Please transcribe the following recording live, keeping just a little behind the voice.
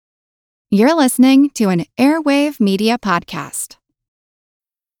You're listening to an Airwave Media Podcast.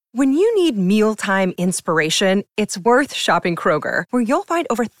 When you need mealtime inspiration, it's worth shopping Kroger, where you'll find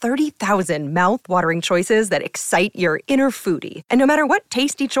over 30,000 mouth-watering choices that excite your inner foodie. And no matter what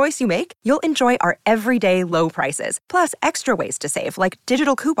tasty choice you make, you'll enjoy our everyday low prices, plus extra ways to save, like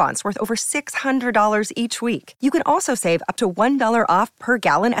digital coupons worth over $600 each week. You can also save up to $1 off per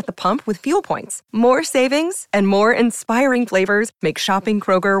gallon at the pump with fuel points. More savings and more inspiring flavors make shopping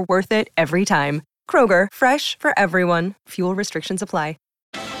Kroger worth it every time. Kroger, fresh for everyone. Fuel restrictions apply.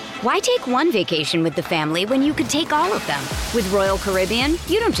 Why take one vacation with the family when you could take all of them? With Royal Caribbean,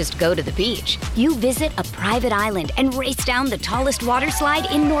 you don't just go to the beach. You visit a private island and race down the tallest water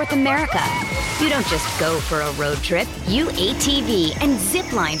slide in North America. You don't just go for a road trip. You ATV and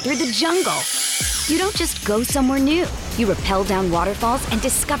zip line through the jungle. You don't just go somewhere new. You rappel down waterfalls and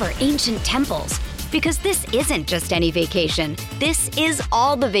discover ancient temples. Because this isn't just any vacation. This is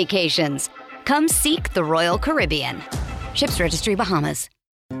all the vacations. Come seek the Royal Caribbean. Ships Registry, Bahamas.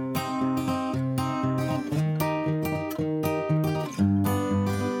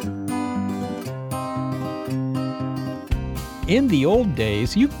 In the old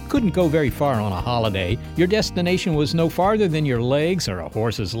days, you couldn't go very far on a holiday. Your destination was no farther than your legs or a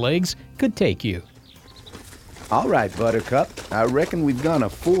horse's legs could take you. All right, Buttercup. I reckon we've gone a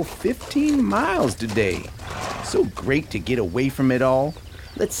full 15 miles today. So great to get away from it all.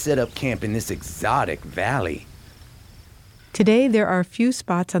 Let's set up camp in this exotic valley. Today, there are few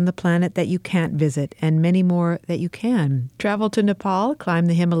spots on the planet that you can't visit, and many more that you can. Travel to Nepal, climb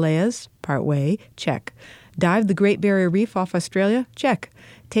the Himalayas, part way, check. Dive the Great Barrier Reef off Australia, check.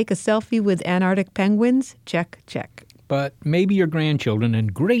 Take a selfie with Antarctic penguins, check, check. But maybe your grandchildren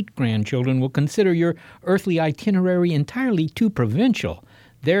and great-grandchildren will consider your earthly itinerary entirely too provincial.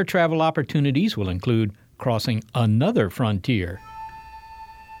 Their travel opportunities will include crossing another frontier.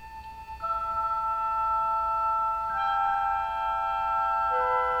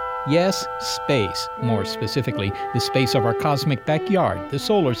 Yes, space. More specifically, the space of our cosmic backyard, the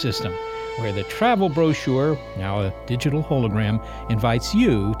solar system, where the travel brochure, now a digital hologram, invites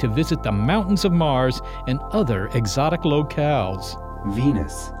you to visit the mountains of Mars and other exotic locales.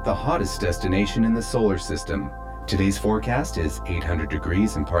 Venus, the hottest destination in the solar system. Today's forecast is 800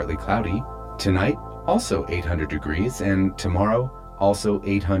 degrees and partly cloudy. Tonight, also 800 degrees, and tomorrow, also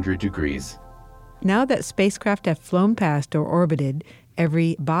 800 degrees. Now that spacecraft have flown past or orbited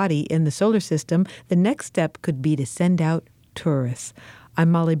every body in the solar system, the next step could be to send out tourists. I'm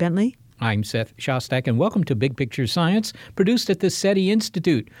Molly Bentley. I'm Seth Shostak, and welcome to Big Picture Science, produced at the SETI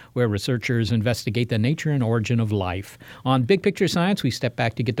Institute, where researchers investigate the nature and origin of life. On Big Picture Science, we step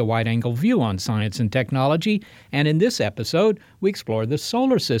back to get the wide-angle view on science and technology, and in this episode, we explore the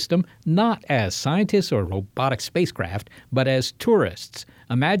solar system not as scientists or robotic spacecraft, but as tourists,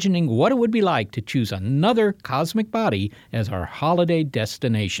 imagining what it would be like to choose another cosmic body as our holiday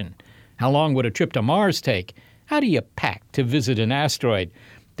destination. How long would a trip to Mars take? How do you pack to visit an asteroid?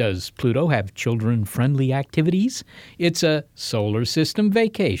 Does Pluto have children-friendly activities? It's a solar system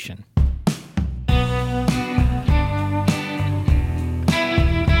vacation.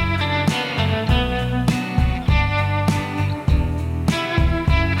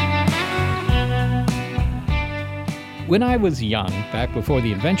 When I was young, back before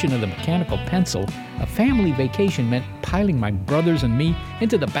the invention of the mechanical pencil, a family vacation meant piling my brothers and me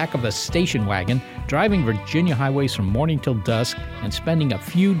into the back of a station wagon, driving Virginia highways from morning till dusk, and spending a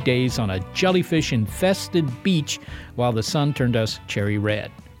few days on a jellyfish-infested beach while the sun turned us cherry red.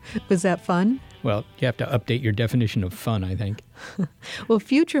 Was that fun? Well, you have to update your definition of fun, I think. Well,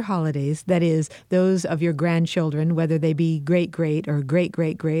 future holidays, that is, those of your grandchildren, whether they be great-great or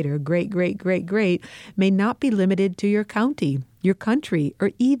great-great-great or great-great-great-great, may not be limited to your county, your country,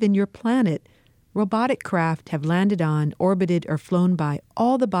 or even your planet. Robotic craft have landed on, orbited, or flown by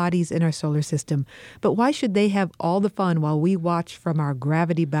all the bodies in our solar system. But why should they have all the fun while we watch from our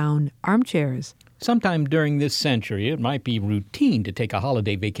gravity-bound armchairs? Sometime during this century, it might be routine to take a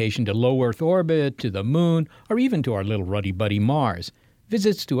holiday vacation to low Earth orbit, to the moon, or even to our little ruddy buddy Mars.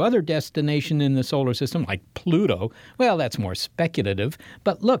 Visits to other destinations in the solar system, like Pluto, well, that's more speculative.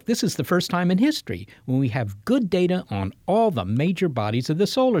 But look, this is the first time in history when we have good data on all the major bodies of the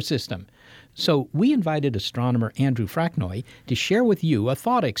solar system. So we invited astronomer Andrew Fracknoy to share with you a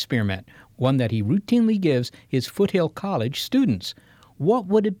thought experiment, one that he routinely gives his Foothill College students. What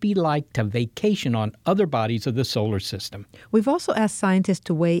would it be like to vacation on other bodies of the solar system? We've also asked scientists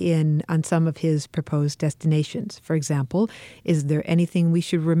to weigh in on some of his proposed destinations. For example, is there anything we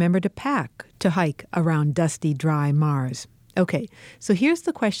should remember to pack to hike around dusty, dry Mars? Okay, so here's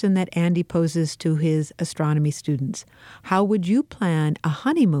the question that Andy poses to his astronomy students. How would you plan a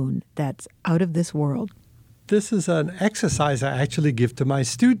honeymoon that's out of this world? This is an exercise I actually give to my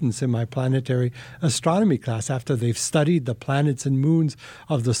students in my planetary astronomy class. After they've studied the planets and moons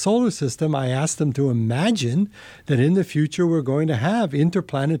of the solar system, I ask them to imagine that in the future we're going to have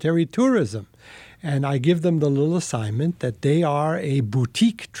interplanetary tourism. And I give them the little assignment that they are a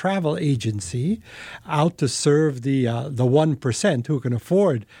boutique travel agency out to serve the 1% who can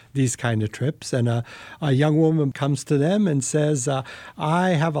afford these kind of trips. And a young woman comes to them and says, I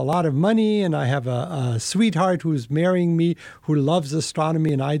have a lot of money and I have a sweetheart who's marrying me who loves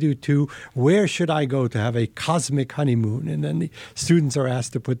astronomy and I do too. Where should I go to have a cosmic honeymoon? And then the students are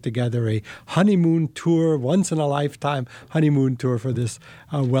asked to put together a honeymoon tour, once-in-a-lifetime honeymoon tour for this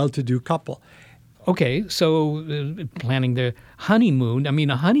well-to-do couple. Okay, so planning the honeymoon. I mean,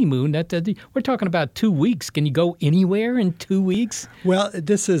 a honeymoon, we're talking about 2 weeks. Can you go anywhere in 2 weeks? Well,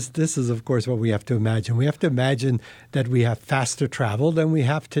 this is, of course, what we have to imagine. We have to imagine that we have faster travel than we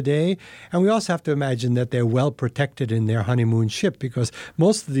have today. And we also have to imagine that they're well protected in their honeymoon ship because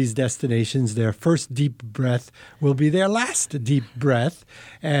most of these destinations, their first deep breath will be their last deep breath.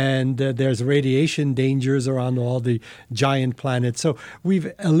 And there's radiation dangers around all the giant planets. So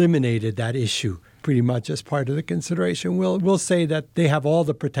we've eliminated that issue pretty much as part of the consideration. We'll say that they have all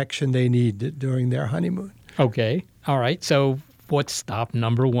the protection they need during their honeymoon. Okay. All right. So what's stop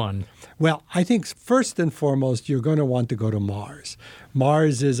number one? Well, I think first and foremost, you're going to want to go to Mars.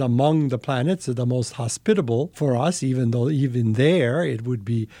 Mars is among the planets the most hospitable for us, even though even there it would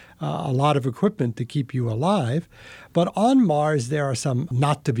be a lot of equipment to keep you alive. But on Mars, there are some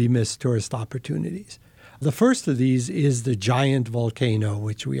not-to-be-missed tourist opportunities. The first of these is the giant volcano,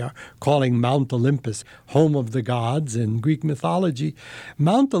 which we are calling Mount Olympus, home of the gods in Greek mythology.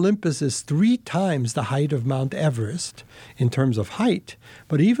 Mount Olympus is 3 times the height of Mount Everest in terms of height,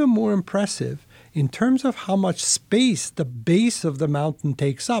 but even more impressive, in terms of how much space the base of the mountain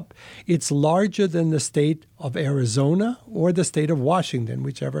takes up, it's larger than the state of Arizona or the state of Washington,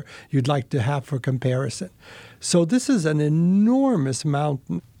 whichever you'd like to have for comparison. So this is an enormous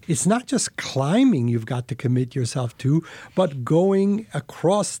mountain. It's not just climbing you've got to commit yourself to, but going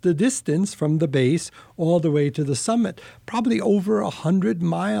across the distance from the base all the way to the summit. Probably over 100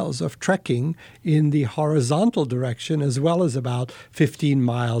 miles of trekking in the horizontal direction as well as about 15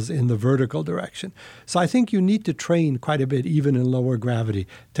 miles in the vertical direction. So I think you need to train quite a bit, even in lower gravity,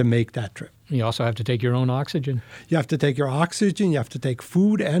 to make that trip. You also have to take your own oxygen. You have to take your oxygen, you have to take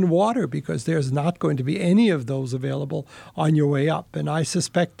food and water because there's not going to be any of those available on your way up. And I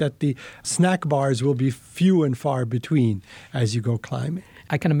suspect that the snack bars will be few and far between as you go climbing.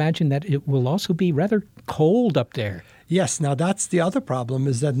 I can imagine that it will also be rather cold up there. Yes, now that's the other problem,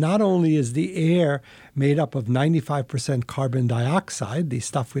 is that not only is the air made up of 95% carbon dioxide, the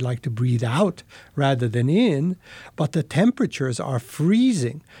stuff we like to breathe out rather than in, but the temperatures are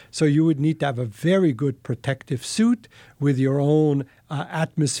freezing. So you would need to have a very good protective suit with your own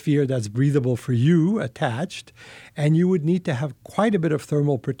atmosphere that's breathable for you attached, and you would need to have quite a bit of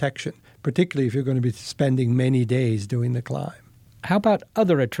thermal protection, particularly if you're going to be spending many days doing the climb. How about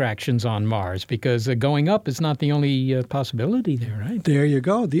other attractions on Mars? Because going up is not the only possibility there, right? There you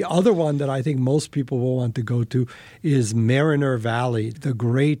go. The other one that I think most people will want to go to is Mariner Valley, the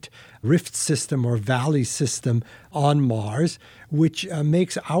great rift system or valley system on Mars, which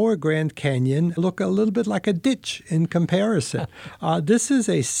makes our Grand Canyon look a little bit like a ditch in comparison. This is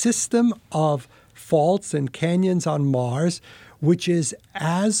a system of faults and canyons on Mars which is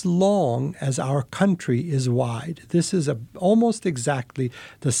as long as our country is wide. This is almost exactly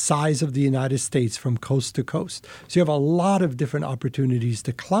the size of the United States from coast to coast. So you have a lot of different opportunities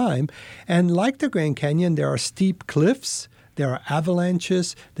to climb. And like the Grand Canyon, there are steep cliffs, there are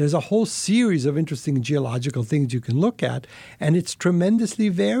avalanches, there's a whole series of interesting geological things you can look at, and it's tremendously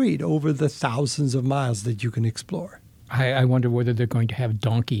varied over the thousands of miles that you can explore. I wonder whether they're going to have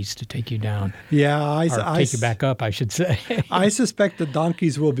donkeys to take you down. Yeah, take you back up, I should say. I suspect the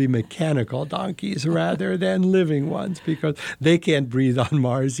donkeys will be mechanical donkeys rather than living ones because they can't breathe on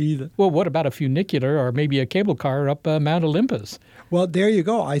Mars either. Well, what about a funicular or maybe a cable car up Mount Olympus? Well, there you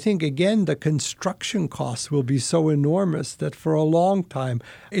go. I think, again, the construction costs will be so enormous that for a long time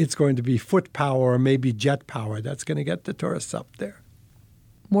it's going to be foot power or maybe jet power that's going to get the tourists up there.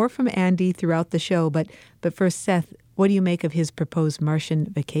 More from Andy throughout the show, but first, Seth, what do you make of his proposed Martian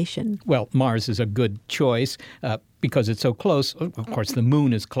vacation? Well, Mars is a good choice because it's so close. Of course, the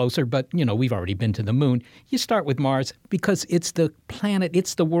moon is closer, but, we've already been to the moon. You start with Mars because it's the planet,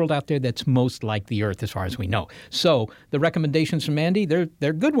 it's the world out there that's most like the Earth as far as we know. So the recommendations from Andy,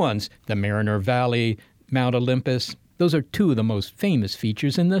 they're good ones. The Mariner Valley, Mount Olympus, Those are two of the most famous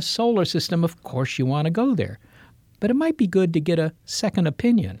features in the solar system. Of course, you want to go there. But it might be good to get a second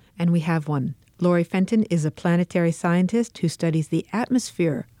opinion. And we have one. Laurie Fenton is a planetary scientist who studies the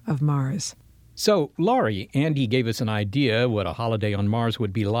atmosphere of Mars. So, Laurie, Andy gave us an idea what a holiday on Mars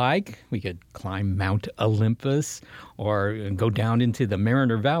would be like. We could climb Mount Olympus or go down into the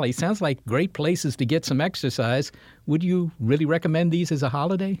Mariner Valley. Sounds like great places to get some exercise. Would you really recommend these as a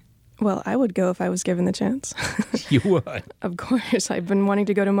holiday? Well, I would go if I was given the chance. You would? Of course. I've been wanting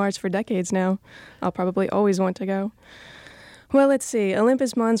to go to Mars for decades now. I'll probably always want to go. Well, let's see.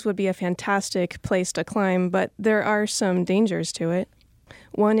 Olympus Mons would be a fantastic place to climb, but there are some dangers to it.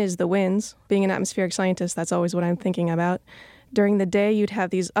 One is the winds. Being an atmospheric scientist, that's always what I'm thinking about. During the day, you'd have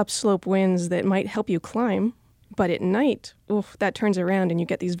these upslope winds that might help you climb, but at night, that turns around and you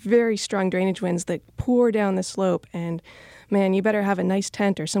get these very strong drainage winds that pour down the slope, and man, you better have a nice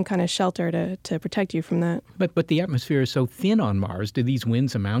tent or some kind of shelter to protect you from that. But the atmosphere is so thin on Mars. Do these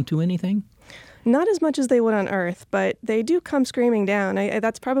winds amount to anything? Not as much as they would on Earth, but they do come screaming down.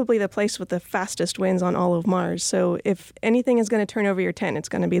 That's probably the place with the fastest winds on all of Mars. So if anything is going to turn over your tent, it's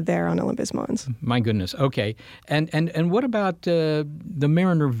going to be there on Olympus Mons. My goodness. Okay. And what about the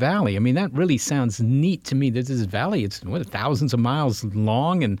Mariner Valley? I mean, that really sounds neat to me. This valley, it's thousands of miles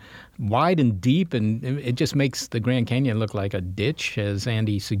long and wide and deep, and it just makes the Grand Canyon look like a ditch, as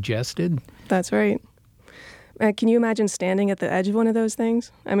Andy suggested. That's right. Can you imagine standing at the edge of one of those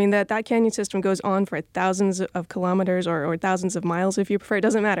things? I mean, that canyon system goes on for thousands of kilometers or thousands of miles, if you prefer. It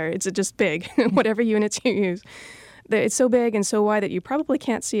doesn't matter. It's just big, whatever units you use. It's so big and so wide that you probably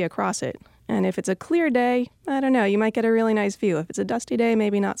can't see across it. And if it's a clear day, I don't know, you might get a really nice view. If it's a dusty day,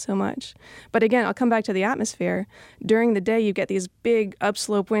 maybe not so much. But again, I'll come back to the atmosphere. During the day, you get these big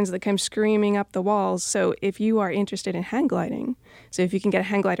upslope winds that come screaming up the walls. So if you are interested in hang gliding, so if you can get a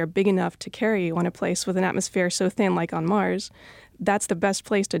hang glider big enough to carry you on a place with an atmosphere so thin like on Mars, that's the best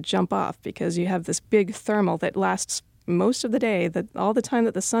place to jump off because you have this big thermal that lasts most of the day, that all the time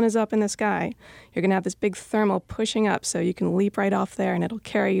that the sun is up in the sky, you're going to have this big thermal pushing up, so you can leap right off there and it'll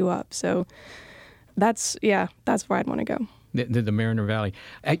carry you up. So that's where I'd want to go. The Mariner Valley.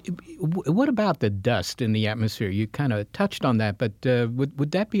 What about the dust in the atmosphere? You kind of touched on that, but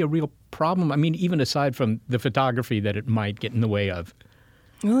would that be a real problem? I mean, even aside from the photography that it might get in the way of.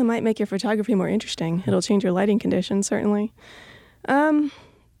 Well, it might make your photography more interesting. It'll change your lighting conditions, certainly.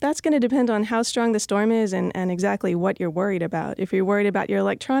 That's going to depend on how strong the storm is and exactly what you're worried about. If you're worried about your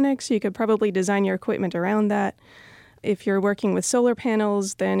electronics, you could probably design your equipment around that. If you're working with solar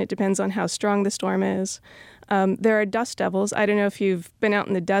panels, then it depends on how strong the storm is. There are dust devils. I don't know if you've been out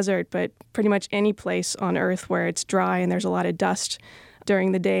in the desert, but pretty much any place on Earth where it's dry and there's a lot of dust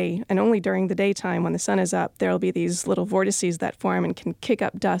during the day, and only during the daytime when the sun is up, there will be these little vortices that form and can kick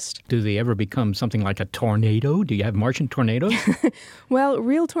up dust. Do they ever become something like a tornado? Do you have Martian tornadoes? Well,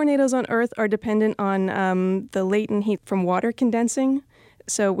 real tornadoes on Earth are dependent on the latent heat from water condensing.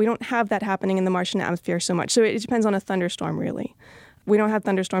 So we don't have that happening in the Martian atmosphere so much. So it depends on a thunderstorm, really. We don't have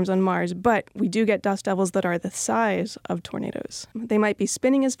thunderstorms on Mars, but we do get dust devils that are the size of tornadoes. They might be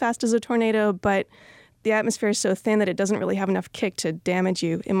spinning as fast as a tornado, but the atmosphere is so thin that it doesn't really have enough kick to damage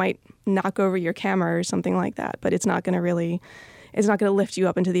you. It might knock over your camera or something like that, but it's not going to lift you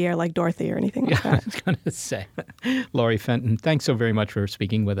up into the air like Dorothy or anything like that. I was going to say. Laurie Fenton, thanks so very much for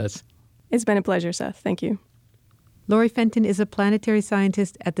speaking with us. It's been a pleasure, Seth. Thank you. Laurie Fenton is a planetary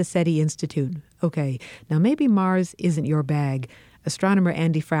scientist at the SETI Institute. Okay, now maybe Mars isn't your bag. Astronomer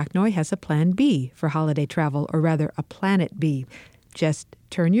Andy Fracknoy has a plan B for holiday travel, or rather a planet B. Just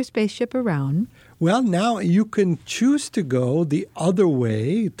turn your spaceship around. Well, now you can choose to go the other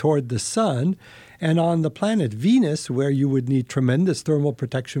way toward the sun, and on the planet Venus, where you would need tremendous thermal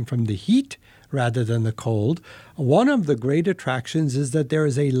protection from the heat rather than the cold, one of the great attractions is that there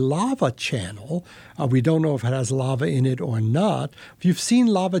is a lava channel. We don't know if it has lava in it or not. If you've seen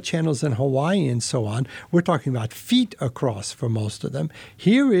lava channels in Hawaii and so on, we're talking about feet across for most of them.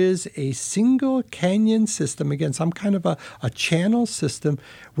 Here is a single canyon system, again, some kind of a channel system,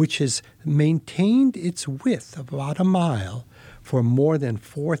 which has maintained its width of about a mile for more than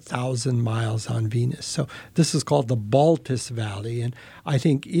 4,000 miles on Venus. So this is called the Baltus Valley. And I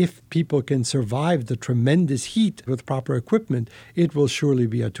think if people can survive the tremendous heat with proper equipment, it will surely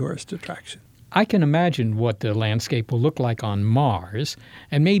be a tourist attraction. I can imagine what the landscape will look like on Mars,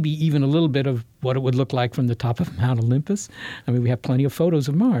 and maybe even a little bit of what it would look like from the top of Mount Olympus. I mean, we have plenty of photos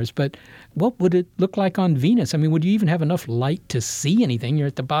of Mars, but what would it look like on Venus? I mean, would you even have enough light to see anything? You're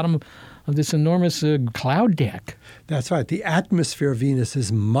at the bottom of this enormous cloud deck. That's right. The atmosphere of Venus is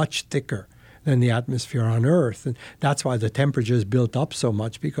much thicker than the atmosphere on Earth. And that's why the temperature is built up so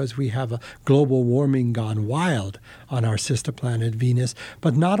much, because we have a global warming gone wild on our sister planet Venus.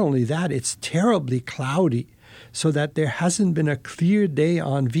 But not only that, it's terribly cloudy, so that there hasn't been a clear day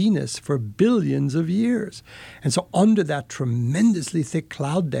on Venus for billions of years. And so under that tremendously thick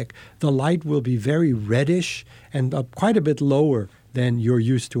cloud deck, the light will be very reddish and quite a bit lower than you're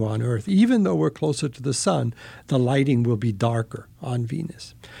used to on Earth. Even though we're closer to the sun, the lighting will be darker on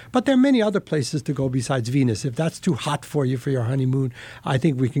Venus. But there are many other places to go besides Venus. If that's too hot for you for your honeymoon, I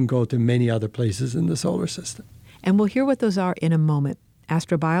think we can go to many other places in the solar system. And we'll hear what those are in a moment.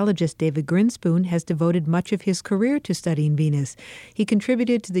 Astrobiologist David Grinspoon has devoted much of his career to studying Venus. He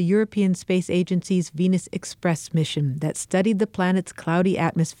contributed to the European Space Agency's Venus Express mission that studied the planet's cloudy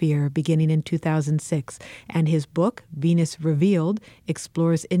atmosphere beginning in 2006, and his book, Venus Revealed,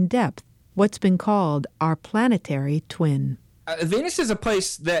 explores in depth what's been called our planetary twin. Venus is a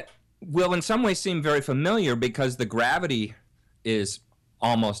place that will in some ways seem very familiar because the gravity is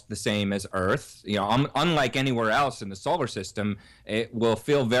almost the same as Earth. Unlike anywhere else in the solar system, it will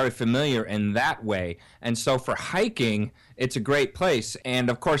feel very familiar in that way. And so for hiking, it's a great place. And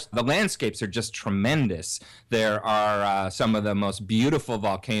of course, the landscapes are just tremendous. There are some of the most beautiful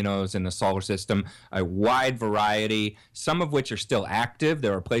volcanoes in the solar system, a wide variety, some of which are still active.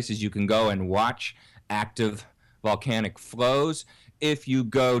 There are places you can go and watch active volcanic flows. If you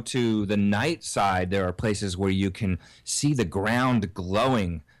go to the night side, there are places where you can see the ground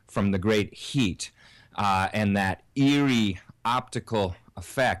glowing from the great heat. And that eerie optical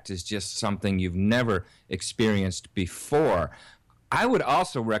effect is just something you've never experienced before. I would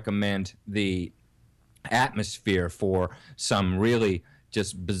also recommend the atmosphere for some really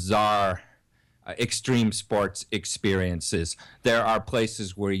just bizarre extreme sports experiences. There are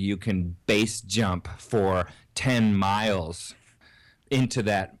places where you can base jump for 10 miles into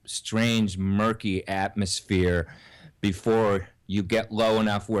that strange, murky atmosphere before you get low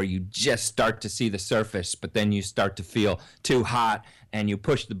enough where you just start to see the surface, but then you start to feel too hot and you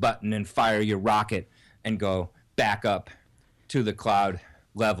push the button and fire your rocket and go back up to the cloud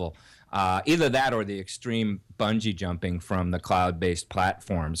level. Either that or the extreme bungee jumping from the cloud-based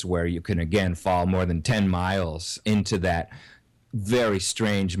platforms where you can, again, fall more than 10 miles into that very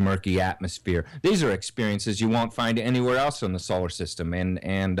strange, murky atmosphere. These are experiences you won't find anywhere else in the solar system,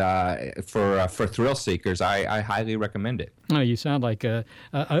 and for thrill seekers, I highly recommend it. Oh, you sound like a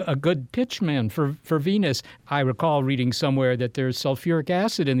good pitchman for Venus. I recall reading somewhere that there's sulfuric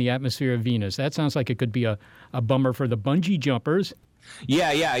acid in the atmosphere of Venus. That sounds like it could be a bummer for the bungee jumpers.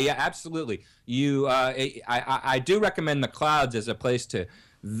 Yeah, absolutely. I do recommend the clouds as a place to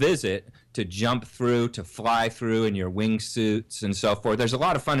visit, to jump through, to fly through in your wingsuits and so forth. There's a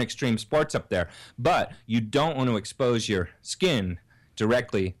lot of fun extreme sports up there, but you don't want to expose your skin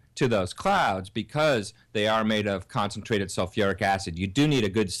directly to those clouds because they are made of concentrated sulfuric acid. You do need a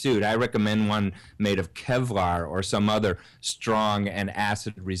good suit. I recommend one made of Kevlar or some other strong and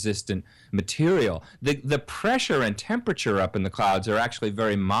acid-resistant material. The pressure and temperature up in the clouds are actually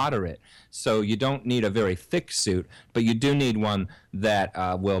very moderate, so you don't need a very thick suit, but you do need one that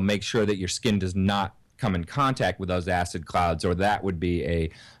will make sure that your skin does not come in contact with those acid clouds, or that would be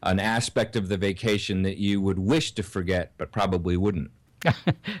an aspect of the vacation that you would wish to forget but probably wouldn't.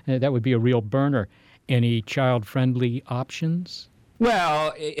 That would be a real burner. Any child-friendly options?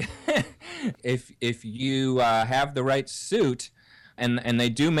 Well, if you have the right suit, and they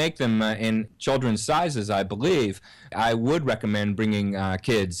do make them in children's sizes, I believe, I would recommend bringing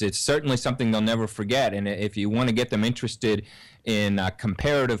kids. It's certainly something they'll never forget, and if you want to get them interested in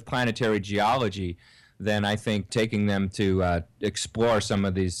comparative planetary geology, then I think taking them to explore some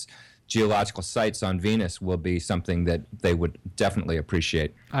of these geological sites on Venus will be something that they would definitely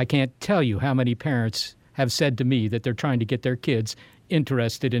appreciate. I can't tell you how many parents have said to me that they're trying to get their kids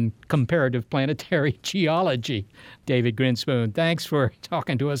interested in comparative planetary geology. David Grinspoon, thanks for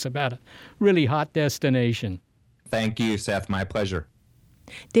talking to us about a really hot destination. Thank you, Seth. My pleasure.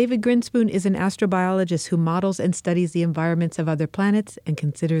 David Grinspoon is an astrobiologist who models and studies the environments of other planets and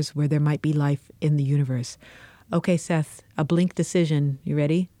considers where there might be life in the universe. Okay, Seth, a blink decision. You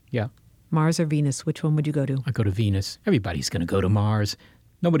ready? Yeah. Mars or Venus? Which one would you go to? I go to Venus. Everybody's going to go to Mars.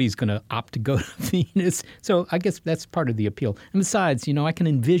 Nobody's going to opt to go to Venus. So I guess that's part of the appeal. And besides, I can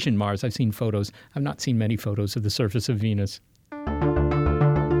envision Mars. I've seen photos. I've not seen many photos of the surface of Venus.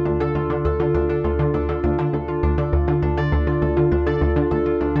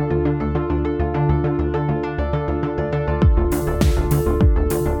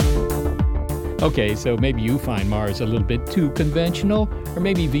 Okay, so maybe you find Mars a little bit too conventional, or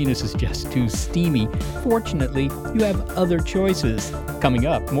maybe Venus is just too steamy. Fortunately, you have other choices. Coming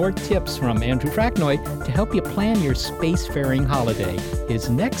up, more tips from Andrew Fracknoy to help you plan your spacefaring holiday. His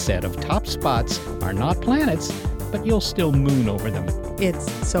next set of top spots are not planets, but you'll still moon over them.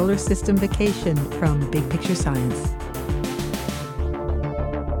 It's Solar System Vacation from Big Picture Science.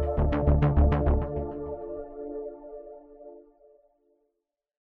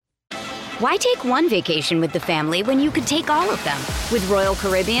 Why take one vacation with the family when you could take all of them? With Royal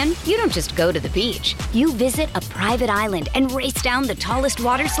Caribbean, you don't just go to the beach. You visit a private island and race down the tallest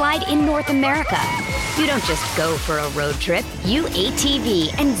water slide in North America. You don't just go for a road trip. You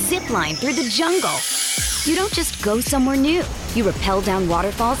ATV and zip line through the jungle. You don't just go somewhere new. You rappel down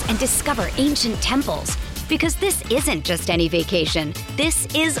waterfalls and discover ancient temples. Because this isn't just any vacation. This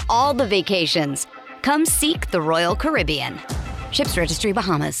is all the vacations. Come seek the Royal Caribbean. Ships Registry,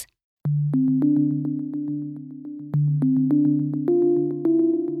 Bahamas.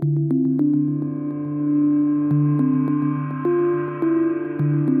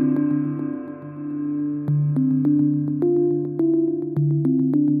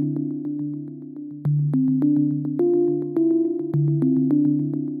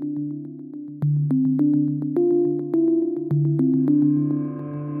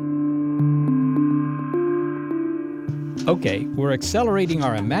 Okay, we're accelerating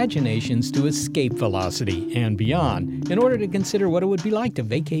our imaginations to escape velocity and beyond in order to consider what it would be like to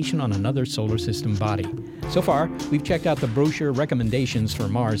vacation on another solar system body. So far, we've checked out the brochure recommendations for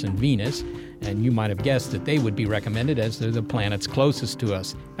Mars and Venus, and you might have guessed that they would be recommended as they're the planets closest to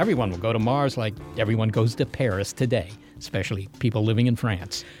us. Everyone will go to Mars like everyone goes to Paris today, especially people living in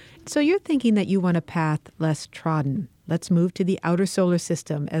France. So you're thinking that you want a path less trodden. Let's move to the outer solar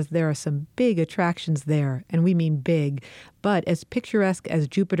system, as there are some big attractions there, and we mean big. But as picturesque as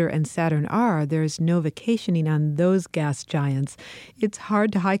Jupiter and Saturn are, there's no vacationing on those gas giants. It's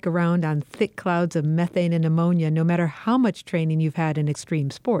hard to hike around on thick clouds of methane and ammonia, no matter how much training you've had in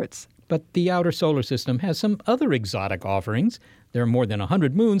extreme sports. But the outer solar system has some other exotic offerings. There are more than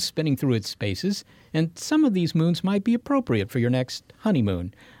 100 moons spinning through its spaces, and some of these moons might be appropriate for your next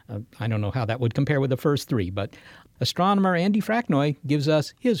honeymoon. I don't know how that would compare with the first three, but astronomer Andy Fracknoy gives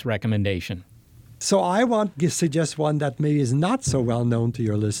us his recommendation. So I want to suggest one that maybe is not so well known to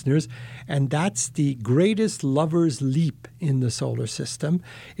your listeners, and that's the greatest lover's leap in the solar system.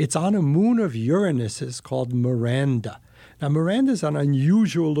 It's on a moon of Uranus's called Miranda. Now, Miranda is an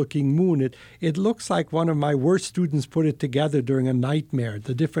unusual-looking moon. It looks like one of my worst students put it together during a nightmare.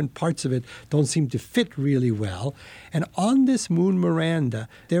 The different parts of it don't seem to fit really well. And on this moon, Miranda,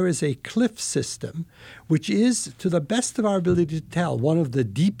 there is a cliff system, which is, to the best of our ability to tell, one of the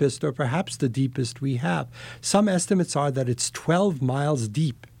deepest, or perhaps the deepest we have. Some estimates are that it's 12 miles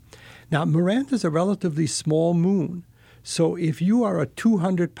deep. Now, Miranda is a relatively small moon. So if you are a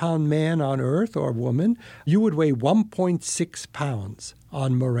 200-pound man on Earth or woman, you would weigh 1.6 pounds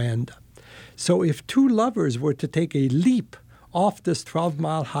on Miranda. So if two lovers were to take a leap off this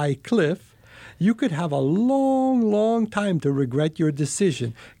 12-mile high cliff, you could have a long, long time to regret your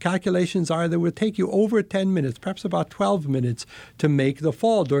decision. Calculations are that it would take you over 10 minutes, perhaps about 12 minutes, to make the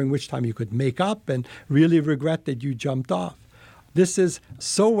fall, during which time you could make up and really regret that you jumped off. This is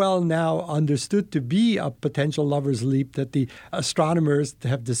so well now understood to be a potential lover's leap that the astronomers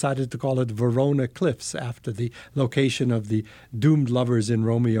have decided to call it Verona Cliffs, after the location of the doomed lovers in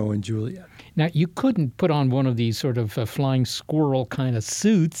Romeo and Juliet. Now, you couldn't put on one of these sort of flying squirrel kind of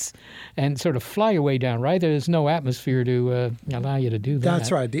suits and sort of fly your way down, right? There's no atmosphere to allow you to do that.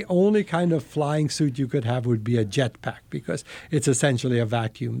 That's right. The only kind of flying suit you could have would be a jetpack, because it's essentially a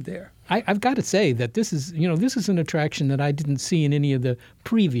vacuum there. I've got to say that this is an attraction that I didn't see in any of the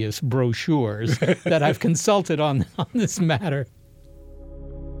previous brochures that I've consulted on this matter.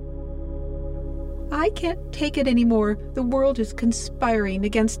 I can't take it anymore. The world is conspiring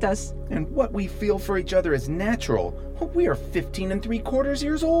against us. And what we feel for each other is natural. We are 15 3/4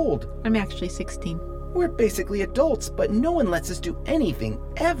 years old. I'm actually 16. We're basically adults, but no one lets us do anything,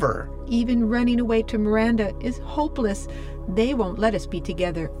 ever. Even running away to Miranda is hopeless. They won't let us be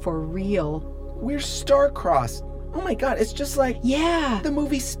together for real. We're star-crossed. Oh my God, it's just like the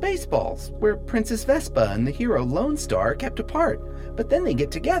movie Spaceballs, where Princess Vespa and the hero Lone Star are kept apart. But then they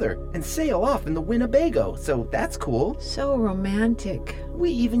get together and sail off in the Winnebago, so that's cool. So romantic.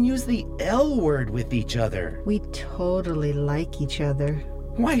 We even use the L word with each other. We totally like each other.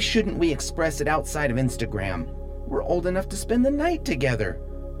 Why shouldn't we express it outside of Instagram? We're old enough to spend the night together,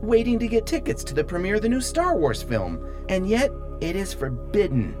 waiting to get tickets to the premiere of the new Star Wars film, and yet it is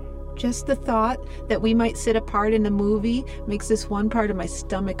forbidden. Just the thought that we might sit apart in a movie makes this one part of my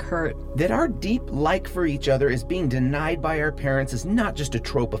stomach hurt. That our deep like for each other is being denied by our parents is not just a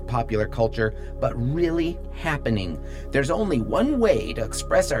trope of popular culture, but really happening. There's only one way to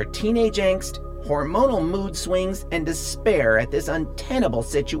express our teenage angst, hormonal mood swings, and despair at this untenable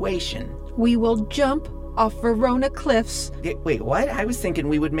situation. We will jump off Verona Cliffs. Wait, what? I was thinking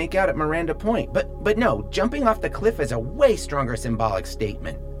we would make out at Miranda Point, but no, jumping off the cliff is a way stronger symbolic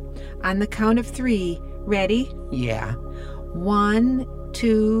statement. On the count of 3. Ready? Yeah. 1,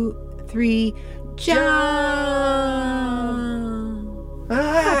 2, 3, jump!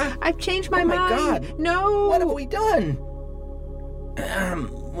 Ah! I've changed my mind. mind. Oh my God. No! What have we done?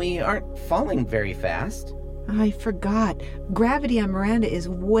 We aren't falling very fast. I forgot. Gravity on Miranda is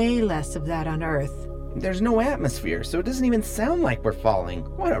way less of that on Earth. There's no atmosphere, so it doesn't even sound like we're falling.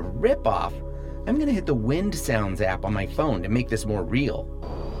 What a ripoff. I'm gonna hit the wind sounds app on my phone to make this more real.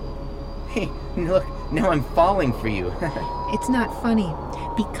 Hey, look, now I'm falling for you. It's not funny.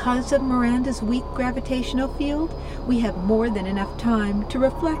 Because of Miranda's weak gravitational field, we have more than enough time to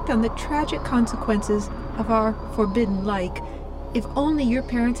reflect on the tragic consequences of our forbidden like. If only your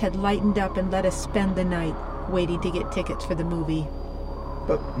parents had lightened up and let us spend the night waiting to get tickets for the movie.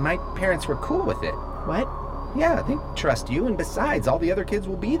 But my parents were cool with it. What? Yeah, they trust you, and besides, all the other kids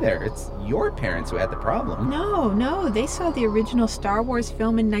will be there. It's your parents who had the problem. No, they saw the original Star Wars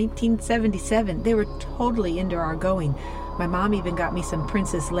film in 1977. They were totally into our going. My mom even got me some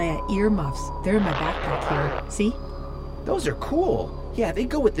Princess Leia earmuffs. They're in my backpack here. See? Those are cool. Yeah, they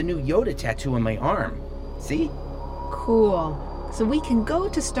go with the new Yoda tattoo on my arm. See? Cool. So we can go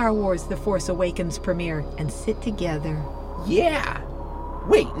to Star Wars The Force Awakens premiere and sit together. Yeah!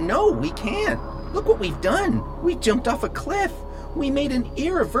 Wait, no, we can't. Look what we've done. We jumped off a cliff. We made an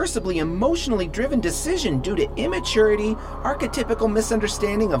irreversibly emotionally driven decision due to immaturity, archetypical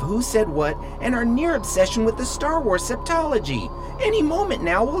misunderstanding of who said what, and our near obsession with the Star Wars septology. Any moment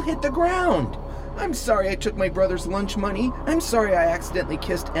now, we'll hit the ground. I'm sorry I took my brother's lunch money. I'm sorry I accidentally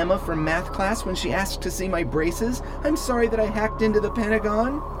kissed Emma from math class when she asked to see my braces. I'm sorry that I hacked into the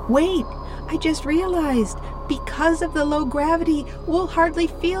Pentagon. Wait, I just realized. Because of the low gravity, we'll hardly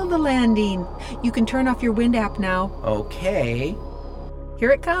feel the landing. You can turn off your wind app now. Okay.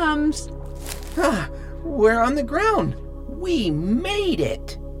 Here it comes. We're on the ground. We made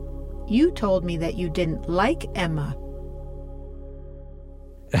it. You told me that you didn't like Emma.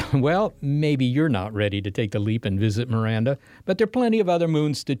 Well, maybe you're not ready to take the leap and visit Miranda, but there are plenty of other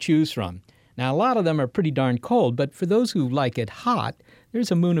moons to choose from. Now, a lot of them are pretty darn cold, but for those who like it hot, there's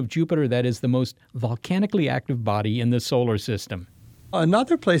a moon of Jupiter that is the most volcanically active body in the solar system.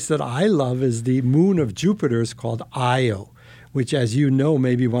 Another place that I love is the moon of Jupiter is called Io, which, as you know,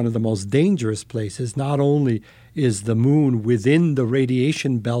 may be one of the most dangerous places. Not only is the moon within the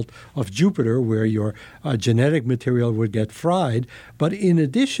radiation belt of Jupiter where your genetic material would get fried, but in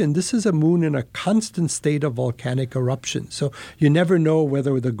addition, this is a moon in a constant state of volcanic eruption. So you never know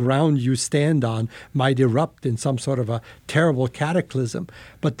whether the ground you stand on might erupt in some sort of a terrible cataclysm.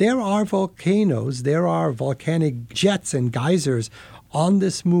 But there are volcanoes, there are volcanic jets and geysers on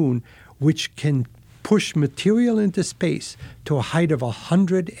this moon which can push material into space to a height of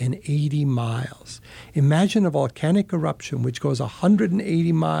 180 miles. Imagine a volcanic eruption which goes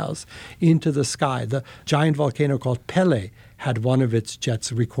 180 miles into the sky. The giant volcano called Pele had one of its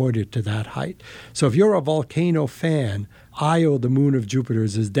jets recorded to that height. So if you're a volcano fan, Io, the moon of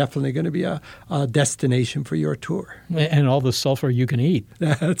Jupiter's, is definitely going to be a destination for your tour. And all the sulfur you can eat.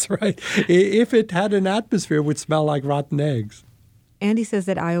 That's right. If it had an atmosphere, it would smell like rotten eggs. Andy says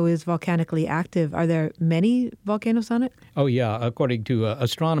that Io is volcanically active. Are there many volcanoes on it? Oh, yeah. According to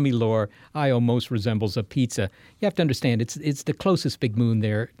astronomy lore, Io most resembles a pizza. You have to understand, it's the closest big moon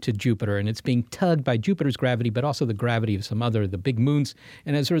there to Jupiter, and it's being tugged by Jupiter's gravity, but also the gravity of some other, the big moons.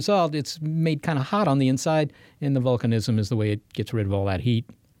 And as a result, it's made kind of hot on the inside, and the volcanism is the way it gets rid of all that heat.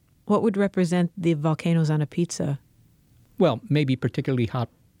 What would represent the volcanoes on a pizza? Well, maybe particularly hot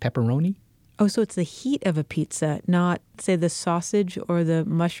pepperoni. Oh, so it's the heat of a pizza, not, say, the sausage or the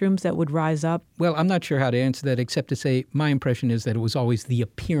mushrooms that would rise up? Well, I'm not sure how to answer that, except to say my impression is that it was always the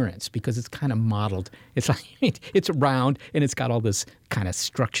appearance, because it's kind of modeled. It's like it's round, and it's got all this kind of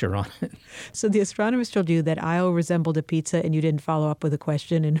structure on it. So the astronomers told you that Io resembled a pizza, and you didn't follow up with a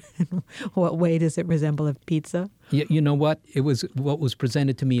question, in what way does it resemble a pizza? You know what? What was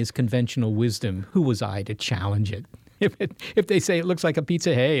presented to me as conventional wisdom. Who was I to challenge it? If they say it looks like a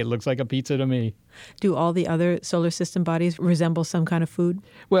pizza, hey, it looks like a pizza to me. Do all the other solar system bodies resemble some kind of food?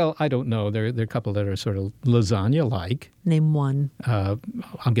 Well, I don't know. There are a couple that are sort of lasagna-like. Name one. I'll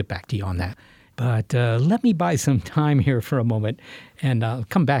get back to you on that. But let me buy some time here for a moment and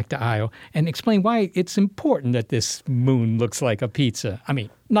come back to Io and explain why it's important that this moon looks like a pizza. I mean,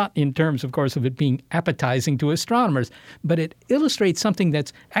 not in terms, of course, of it being appetizing to astronomers, but it illustrates something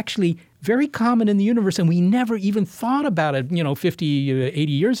that's actually very common in the universe, and we never even thought about it, 50,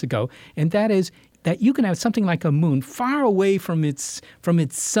 80 years ago, and that is that you can have something like a moon far away from its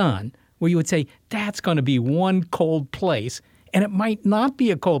sun, where you would say, that's going to be one cold place. And it might not be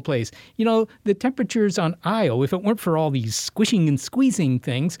a cold place. The temperatures on Io, if it weren't for all these squishing and squeezing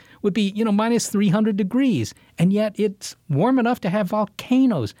things, would be, minus 300 degrees. And yet it's warm enough to have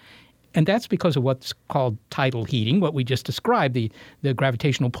volcanoes. And that's because of what's called tidal heating, what we just described, the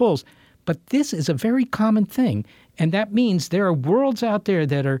gravitational pulls. But this is a very common thing. And that means there are worlds out there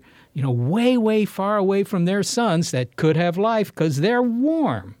that are, way, way far away from their suns that could have life because they're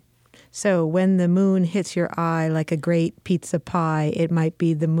warm. So when the moon hits your eye like a great pizza pie, it might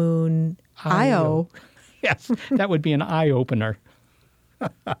be the moon Io. Yes, that would be an eye-opener.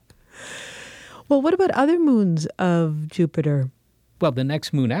 Well, what about other moons of Jupiter? Well, the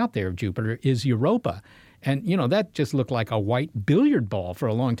next moon out there of Jupiter is Europa. And, that just looked like a white billiard ball for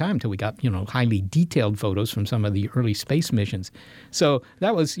a long time until we got, highly detailed photos from some of the early space missions. So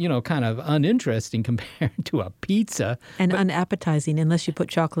that was, kind of uninteresting compared to a pizza. And unappetizing, unless you put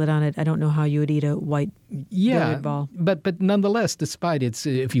chocolate on it. I don't know how you would eat a white billiard ball. But nonetheless, despite its,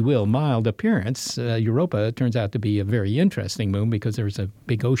 if you will, mild appearance, Europa turns out to be a very interesting moon because there's a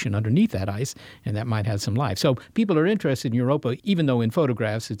big ocean underneath that ice, and that might have some life. So people are interested in Europa, even though in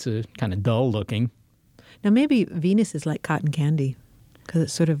photographs it's a kind of dull looking. Now, maybe Venus is like cotton candy because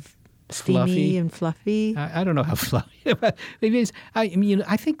it's sort of steamy fluffy and fluffy. I don't know how fluffy it is. I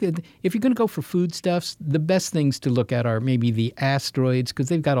think that if you're going to go for foodstuffs, the best things to look at are maybe the asteroids because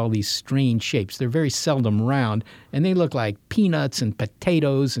they've got all these strange shapes. They're very seldom round, and they look like peanuts and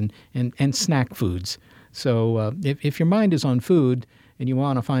potatoes and snack foods. So if your mind is on food and you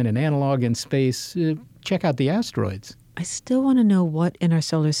want to find an analog in space, check out the asteroids. I still want to know what in our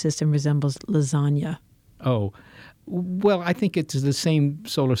solar system resembles lasagna. Oh, well, I think it's the same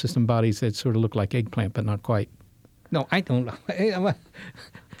solar system bodies that sort of look like eggplant, but not quite. No, I don't know.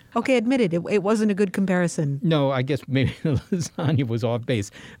 Okay, admit it. It wasn't a good comparison. No, I guess maybe lasagna was off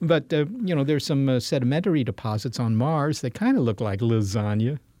base. But, there's some sedimentary deposits on Mars that kind of look like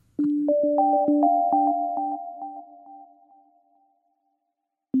lasagna.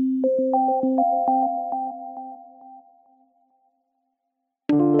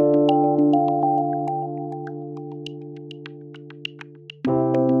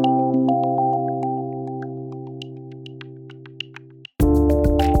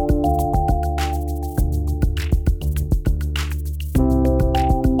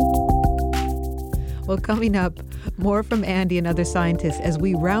 Well, coming up, more from Andy and other scientists as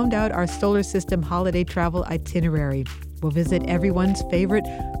we round out our solar system holiday travel itinerary. We'll visit everyone's favorite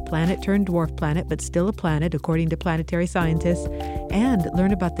planet-turned-dwarf planet, but still a planet, according to planetary scientists, and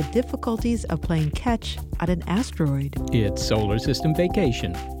learn about the difficulties of playing catch at an asteroid. It's Solar System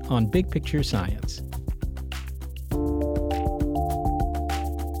Vacation on Big Picture Science.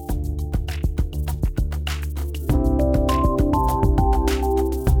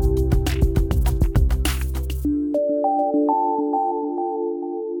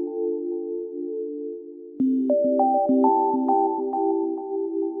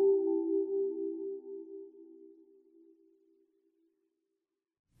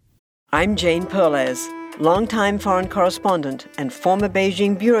 I'm Jane Perlez, longtime foreign correspondent and former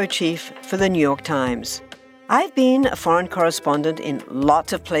Beijing bureau chief for the New York Times. I've been a foreign correspondent in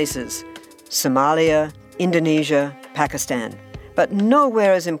lots of places: Somalia, Indonesia, Pakistan, but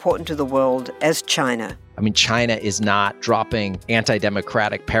nowhere as important to the world as China. I mean, China is not dropping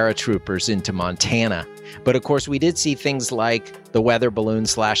anti-democratic paratroopers into Montana. But of course, we did see things like the weather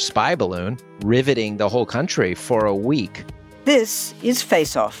balloon/spy balloon riveting the whole country for a week. This is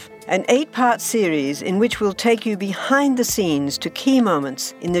Face Off, an 8-part series in which we'll take you behind the scenes to key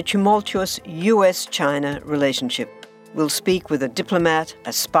moments in the tumultuous U.S.-China relationship. We'll speak with a diplomat,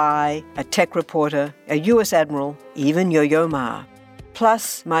 a spy, a tech reporter, a U.S. admiral, even Yo-Yo Ma.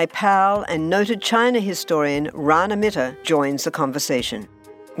 Plus, my pal and noted China historian Rana Mitter joins the conversation.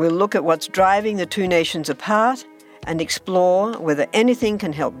 We'll look at what's driving the two nations apart and explore whether anything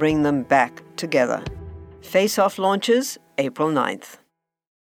can help bring them back together. Face Off launches April 9th.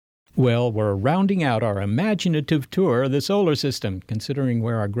 Well, we're rounding out our imaginative tour of the solar system, considering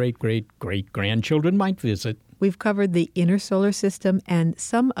where our great-great-great-grandchildren might visit. We've covered the inner solar system and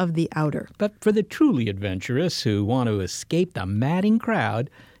some of the outer. But for the truly adventurous who want to escape the madding crowd,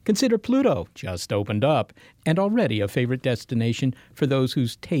 Consider Pluto, just opened up, and already a favorite destination for those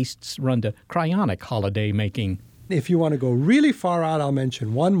whose tastes run to cryonic holiday making. If you want to go really far out, I'll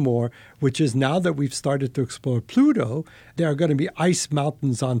mention one more, which is now that we've started to explore Pluto, there are going to be ice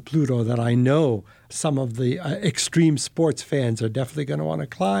mountains on Pluto that I know some of the extreme sports fans are definitely going to want to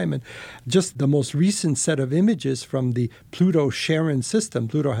climb. And just the most recent set of images from the Pluto-Charon system,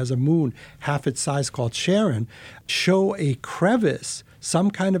 Pluto has a moon half its size called Charon, show a crevice,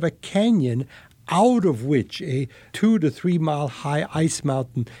 some kind of a canyon, out of which a 2 to 3 mile high ice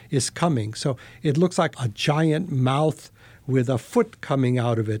mountain is coming. So it looks like a giant mouth with a foot coming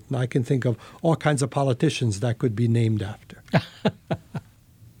out of it. And I can think of all kinds of politicians that could be named after.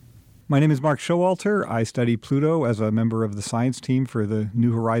 My name is Mark Showalter. I study Pluto as a member of the science team for the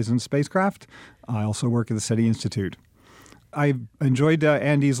New Horizons spacecraft. I also work at the SETI Institute. I enjoyed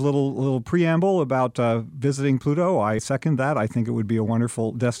Andy's little preamble about visiting Pluto. I second that. I think it would be a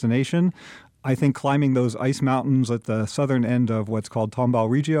wonderful destination. I think climbing those ice mountains at the southern end of what's called Tomball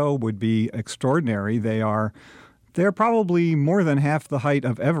Regio would be extraordinary. They're probably more than half the height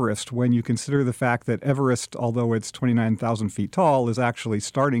of Everest when you consider the fact that Everest, although it's 29,000 feet tall, is actually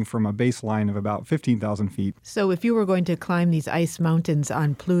starting from a baseline of about 15,000 feet. So if you were going to climb these ice mountains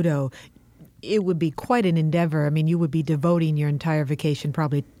on Pluto, it would be quite an endeavor. I mean, you would be devoting your entire vacation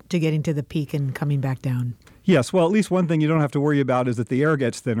probably to getting to the peak and coming back down. Yes, well, at least one thing you don't have to worry about is that the air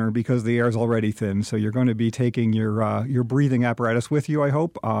gets thinner because the air is already thin. So you're going to be taking your breathing apparatus with you, I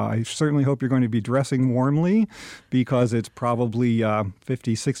hope. I certainly hope you're going to be dressing warmly because it's probably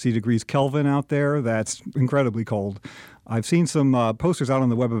 50, 60 degrees Kelvin out there. That's incredibly cold. I've seen some posters out on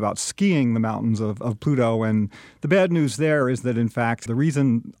the web about skiing the mountains of Pluto, and the bad news there is that, in fact, the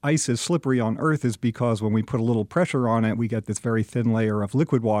reason ice is slippery on Earth is because when we put a little pressure on it, we get this very thin layer of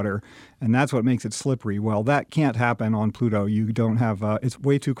liquid water, and that's what makes it slippery. Well, that can't happen on Pluto. You don't have it's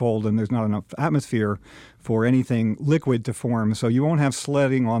way too cold, and there's not enough atmosphere for anything liquid to form. So you won't have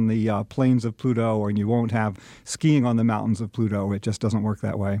sledding on the plains of Pluto, and you won't have skiing on the mountains of Pluto. It just doesn't work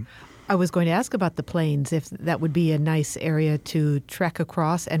that way. I was going to ask about the plains, if that would be a nice area to trek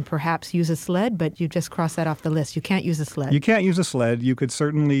across and perhaps use a sled, but you just cross that off the list. You can't use a sled. You can't use a sled. You could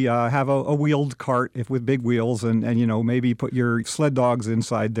certainly have a wheeled cart with big wheels and maybe put your sled dogs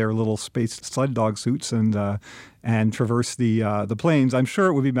inside their little space sled dog suits and traverse the plains. I'm sure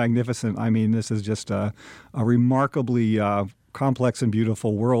it would be magnificent. I mean, this is just a remarkably complex and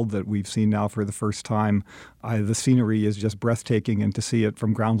beautiful world that we've seen now for the first time. The scenery is just breathtaking, and to see it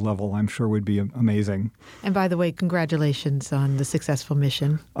from ground level, I'm sure would be amazing. And by the way, congratulations on the successful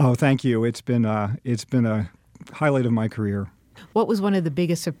mission. Oh, thank you. It's been a highlight of my career. What was one of the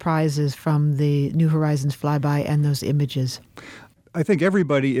biggest surprises from the New Horizons flyby and those images? I think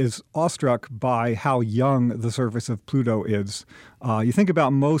everybody is awestruck by how young the surface of Pluto is. You think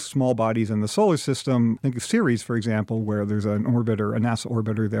about most small bodies in the solar system. Think of Ceres, for example, where there's an orbiter, a NASA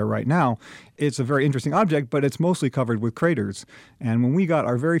orbiter there right now. It's a very interesting object, but it's mostly covered with craters. And when we got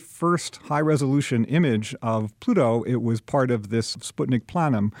our very first high-resolution image of Pluto, it was part of this Sputnik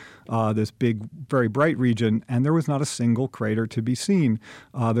Planum, this big, very bright region, and there was not a single crater to be seen.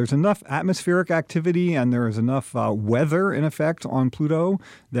 There's enough atmospheric activity and there is enough weather, in effect, on Pluto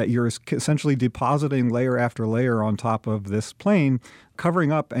that you're essentially depositing layer after layer on top of this plane,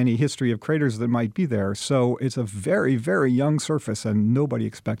 covering up any history of craters that might be there. So it's a very, very young surface, and nobody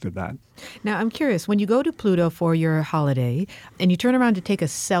expected that. Now, I'm curious, when you go to Pluto for your holiday and you turn around to take a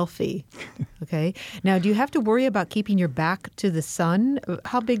selfie, okay, now do you have to worry about keeping your back to the sun?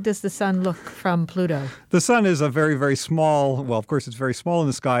 How big does the sun look from Pluto? The sun is a very, very small, well, of course, it's very small in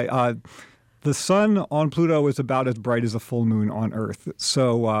the sky. The sun on Pluto is about as bright as a full moon on Earth.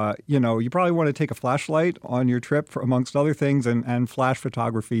 So, you probably want to take a flashlight on your trip, amongst other things, and flash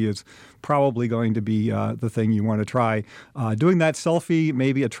photography is probably going to be the thing you want to try. Doing that selfie,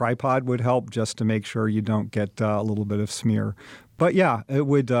 maybe a tripod would help just to make sure you don't get a little bit of smear. But yeah, it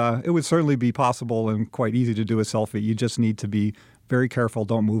would certainly be possible and quite easy to do a selfie. You just need to be very careful,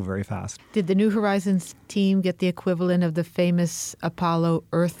 don't move very fast. Did the New Horizons team get the equivalent of the famous Apollo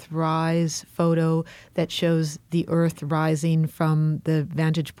Earthrise photo that shows the Earth rising from the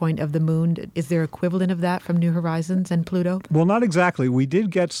vantage point of the moon? Is there equivalent of that from New Horizons and Pluto? Well, not exactly. We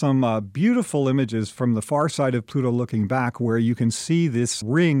did get some beautiful images from the far side of Pluto looking back where you can see this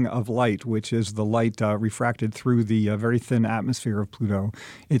ring of light, which is the light refracted through the very thin atmosphere of Pluto.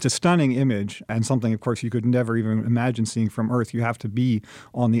 It's a stunning image and something, of course, you could never even imagine seeing from Earth. You have to be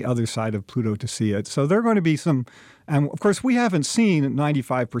on the other side of Pluto to see it. So there are going to be some And of course, we haven't seen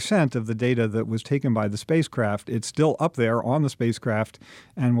 95% of the data that was taken by the spacecraft. It's still up there on the spacecraft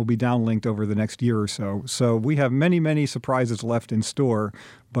and will be downlinked over the next year or so. So we have many, many surprises left in store,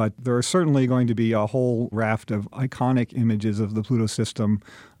 but there are certainly going to be a whole raft of iconic images of the Pluto system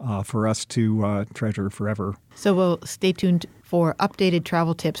for us to treasure forever. So we'll stay tuned for updated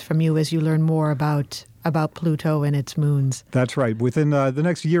travel tips from you as you learn more about Pluto and its moons. That's right. Within the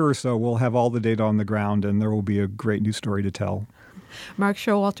next year or so, we'll have all the data on the ground, and there will be a great new story to tell. Mark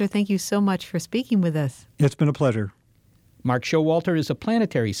Showalter, thank you so much for speaking with us. It's been a pleasure. Mark Showalter is a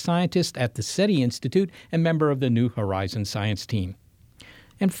planetary scientist at the SETI Institute and member of the New Horizons science team.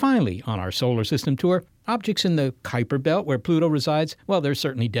 And finally, on our solar system tour, objects in the Kuiper Belt where Pluto resides, well, there's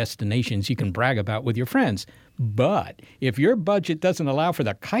certainly destinations you can brag about with your friends. But if your budget doesn't allow for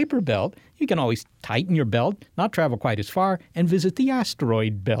the Kuiper Belt, you can always tighten your belt, not travel quite as far, and visit the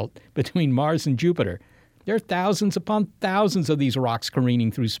asteroid belt between Mars and Jupiter. There are thousands upon thousands of these rocks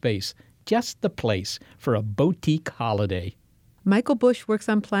careening through space. Just the place for a boutique holiday. Michael Bush works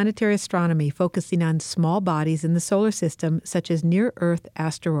on planetary astronomy, focusing on small bodies in the solar system, such as near-Earth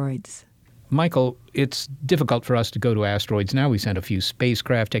asteroids. Michael, it's difficult for us to go to asteroids now. We sent a few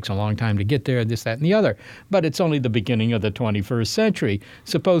spacecraft, takes a long time to get there, this, that, and the other. But it's only the beginning of the 21st century.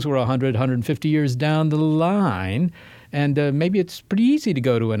 Suppose we're 100, 150 years down the line, and maybe it's pretty easy to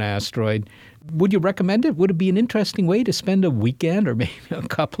go to an asteroid. Would you recommend it? Would it be an interesting way to spend a weekend or maybe a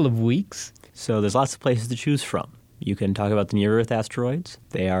couple of weeks? So there's lots of places to choose from. You can talk about the near-Earth asteroids.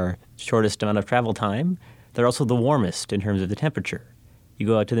 They are shortest amount of travel time. They're also the warmest in terms of the temperature. You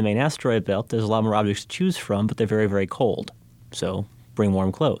go out to the main asteroid belt, there's a lot more objects to choose from, but they're very, very cold. So bring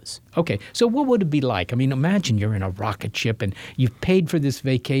warm clothes. Okay, so what would it be like? I mean, imagine you're in a rocket ship and you've paid for this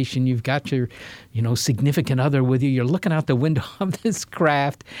vacation. You've got your, significant other with you. You're looking out the window of this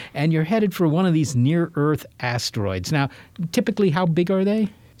craft and you're headed for one of these near-Earth asteroids. Now, typically, how big are they?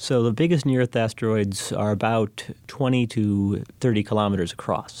 So the biggest near-Earth asteroids are about 20 to 30 kilometers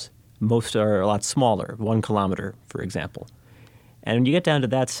across. Most are a lot smaller, 1 kilometer, for example. And when you get down to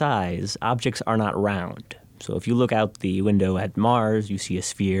that size, objects are not round. So if you look out the window at Mars, you see a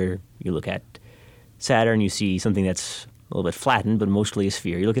sphere. You look at Saturn, you see something that's a little bit flattened, but mostly a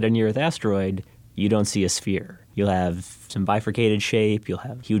sphere. You look at a near-Earth asteroid, you don't see a sphere. You'll have some bifurcated shape. You'll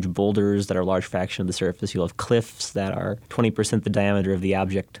have huge boulders that are a large fraction of the surface. You'll have cliffs that are 20% the diameter of the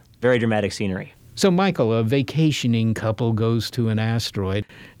object. Very dramatic scenery. So, Michael, a vacationing couple goes to an asteroid.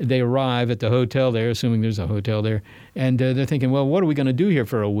 They arrive at the hotel there, assuming there's a hotel there, and they're thinking, well, what are we going to do here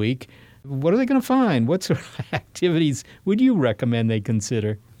for a week? What are they going to find? What sort of activities would you recommend they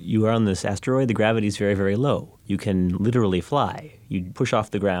consider? You are on this asteroid. The gravity is very, very low. You can literally fly. You push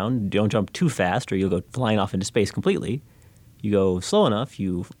off the ground. Don't jump too fast or you'll go flying off into space completely. You go slow enough,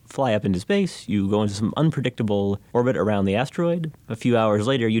 you fly up into space, you go into some unpredictable orbit around the asteroid. A few hours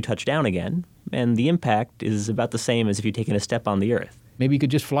later, you touch down again, and the impact is about the same as if you'd taken a step on the Earth. Maybe you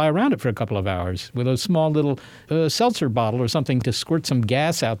could just fly around it for a couple of hours with a small little seltzer bottle or something to squirt some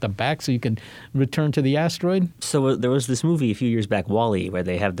gas out the back so you can return to the asteroid. So there was this movie a few years back, WALL-E, where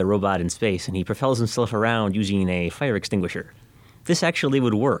they have the robot in space, and he propels himself around using a fire extinguisher. This actually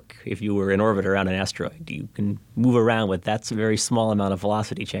would work if you were in orbit around an asteroid. You can move around with that very small amount of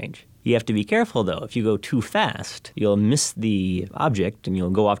velocity change. You have to be careful, though. If you go too fast, you'll miss the object and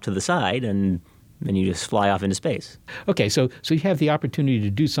you'll go off to the side and then you just fly off into space. Okay, so you have the opportunity to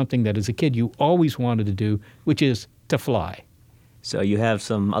do something that as a kid you always wanted to do, which is to fly. So you have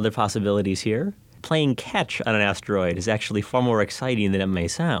some other possibilities here. Playing catch on an asteroid is actually far more exciting than it may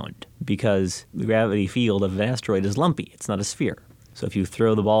sound because the gravity field of an asteroid is lumpy. It's not a sphere. So if you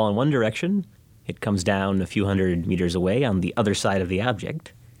throw the ball in one direction, it comes down a few hundred meters away on the other side of the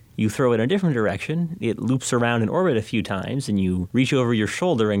object. You throw it in a different direction, it loops around in orbit a few times, and you reach over your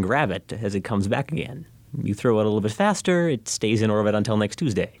shoulder and grab it as it comes back again. You throw it a little bit faster, it stays in orbit until next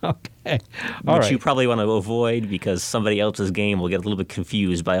Tuesday. Okay. Which you probably want to avoid because somebody else's game will get a little bit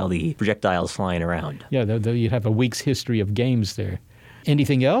confused by all the projectiles flying around. Yeah, you'd have a week's history of games there.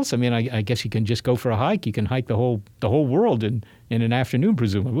 Anything else? I mean, I guess you can just go for a hike. You can hike the whole world in an afternoon,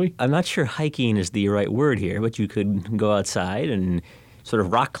 presumably. I'm not sure hiking is the right word here, but you could go outside and sort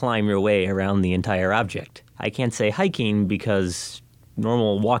of rock climb your way around the entire object. I can't say hiking because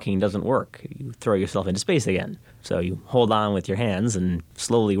normal walking doesn't work. You throw yourself into space again. So you hold on with your hands and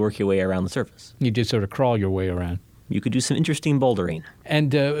slowly work your way around the surface. You just sort of crawl your way around. You could do some interesting bouldering.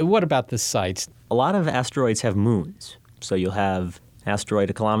 And what about the sites? A lot of asteroids have moons. So you'll have an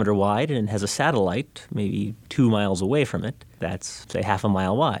asteroid a kilometer wide and it has a satellite maybe 2 miles away from it. That's, say, half a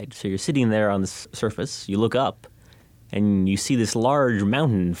mile wide. So you're sitting there on the surface, you look up, and you see this large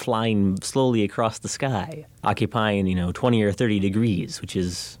mountain flying slowly across the sky, occupying, 20 or 30 degrees, which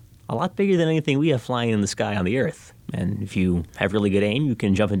is a lot bigger than anything we have flying in the sky on the Earth. And if you have really good aim, you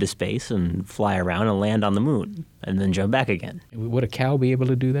can jump into space and fly around and land on the moon, and then jump back again. Would a cow be able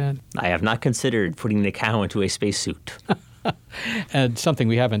to do that? I have not considered putting the cow into a spacesuit. And something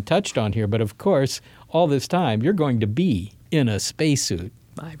we haven't touched on here, but of course, all this time, you're going to be in a spacesuit.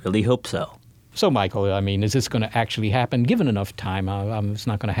 I really hope so. So, Michael, is this going to actually happen? Given enough time, it's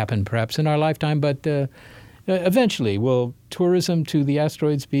not going to happen perhaps in our lifetime, but eventually, will tourism to the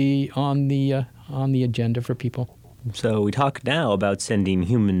asteroids be on the agenda for people? So we talk now about sending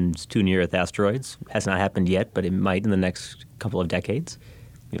humans to near-Earth asteroids. It has not happened yet, but it might in the next couple of decades.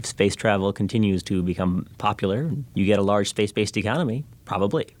 If space travel continues to become popular, you get a large space-based economy,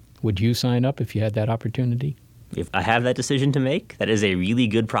 probably. Would you sign up if you had that opportunity? If I have that decision to make, that is a really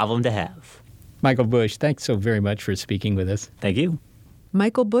good problem to have. Michael Bush, thanks so very much for speaking with us. Thank you.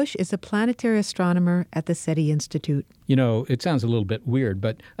 Michael Bush is a planetary astronomer at the SETI Institute. It sounds a little bit weird,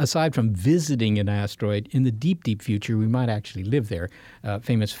 but aside from visiting an asteroid, in the deep, deep future, we might actually live there.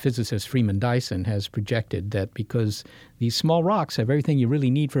 Famous physicist Freeman Dyson has projected that because these small rocks have everything you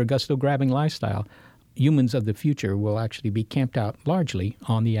really need for a gusto-grabbing lifestyle, humans of the future will actually be camped out largely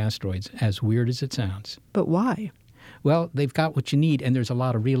on the asteroids, as weird as it sounds. But why? Well, they've got what you need, and there's a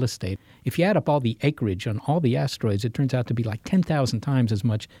lot of real estate. If you add up all the acreage on all the asteroids, it turns out to be like 10,000 times as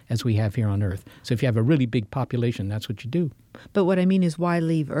much as we have here on Earth. So if you have a really big population, that's what you do. But what I mean is, why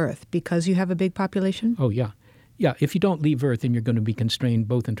leave Earth? Because you have a big population? Oh, yeah. Yeah, if you don't leave Earth, then you're going to be constrained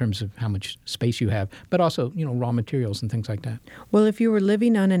both in terms of how much space you have, but also, raw materials and things like that. Well, if you were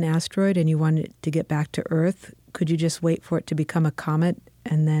living on an asteroid and you wanted to get back to Earth, could you just wait for it to become a comet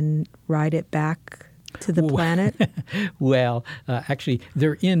and then ride it back to the planet? Well, actually,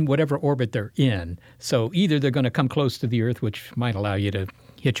 they're in whatever orbit they're in. So either they're going to come close to the Earth, which might allow you to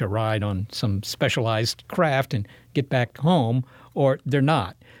hitch a ride on some specialized craft and get back home, or they're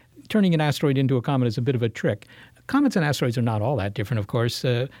not. Turning an asteroid into a comet is a bit of a trick. Comets and asteroids are not all that different, of course,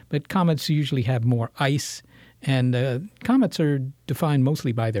 but comets usually have more ice, and comets are defined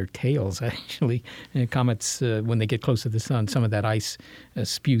mostly by their tails, actually. And comets, when they get close to the sun, some of that ice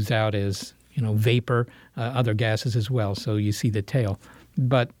spews out as vapor, other gases as well, so you see the tail.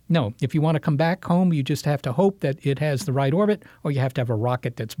 But no, if you want to come back home, you just have to hope that it has the right orbit, or you have to have a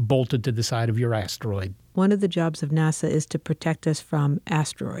rocket that's bolted to the side of your asteroid. One of the jobs of NASA is to protect us from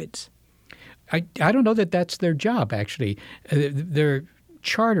asteroids. I don't know that that's their job, actually. Their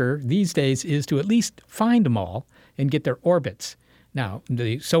charter these days is to at least find them all and get their orbits. Now,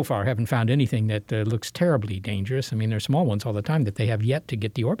 they so far haven't found anything that looks terribly dangerous. There's small ones all the time that they have yet to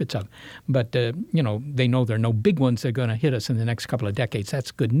get the orbits of. But, they know there are no big ones that are going to hit us in the next couple of decades.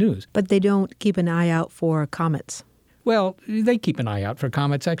 That's good news. But they don't keep an eye out for comets. Well, they keep an eye out for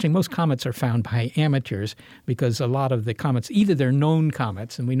comets. Actually, most comets are found by amateurs because a lot of the comets, either they're known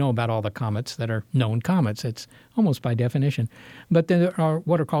comets, and we know about all the comets that are known comets. It's almost by definition. But there are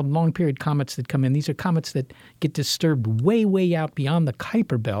what are called long-period comets that come in. These are comets that get disturbed way, way out beyond the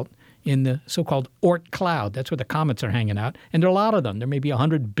Kuiper Belt in the so-called Oort cloud. That's where the comets are hanging out. And there are a lot of them. There may be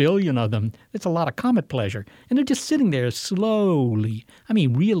 100 billion of them. It's a lot of comet pleasure. And they're just sitting there slowly,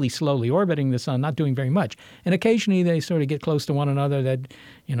 really slowly, orbiting the sun, not doing very much. And occasionally they sort of get close to one another that,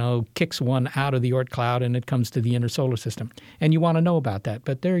 kicks one out of the Oort cloud and it comes to the inner solar system. And you want to know about that.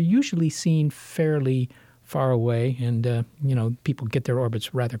 But they're usually seen fairly far away, and, people get their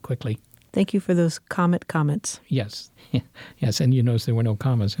orbits rather quickly. Thank you for those comments. Yes. Yes, and you notice there were no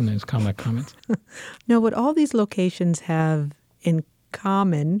commas in those comments. No, what all these locations have in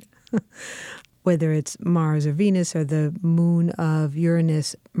common, whether it's Mars or Venus or the moon of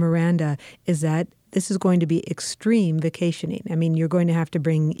Uranus, Miranda, is that this is going to be extreme vacationing. You're going to have to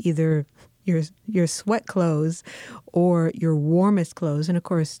bring either your sweat clothes or your warmest clothes, and of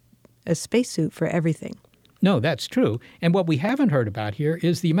course, a spacesuit for everything. No, that's true. And what we haven't heard about here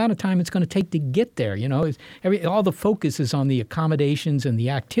is the amount of time it's going to take to get there. All the focus is on the accommodations and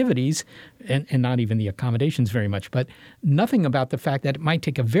the activities, and not even the accommodations very much, but nothing about the fact that it might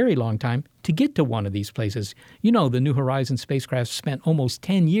take a very long time to get to one of these places. The New Horizons spacecraft spent almost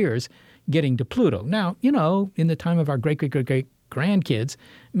 10 years getting to Pluto. Now, in the time of our great-great-great-grandkids,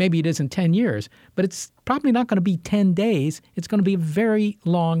 maybe it isn't 10 years, but it's probably not going to be 10 days. It's going to be a very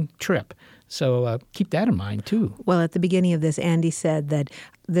long trip. So keep that in mind, too. Well, at the beginning of this, Andy said that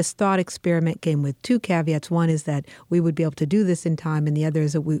this thought experiment came with two caveats. One is that we would be able to do this in time, and the other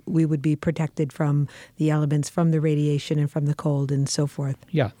is that we would be protected from the elements, from the radiation and from the cold and so forth.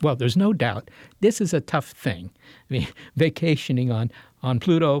 Yeah, well, there's no doubt. This is a tough thing. I mean, vacationing on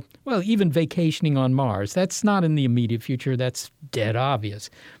Pluto, well, even vacationing on Mars, that's not in the immediate future. That's dead obvious.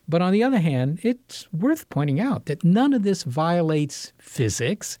 But on the other hand, it's worth pointing out that none of this violates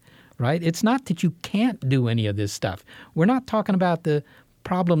physics, right? It's not that you can't do any of this stuff. We're not talking about the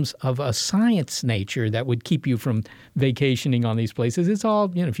problems of a science nature that would keep you from vacationing on these places. It's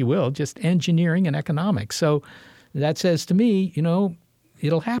all, if you will, just engineering and economics. So that says to me,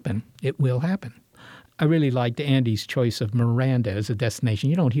 it'll happen. It will happen. I really liked Andy's choice of Miranda as a destination.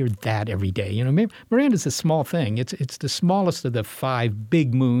 You don't hear that every day. Miranda's a small thing. It's the smallest of the 5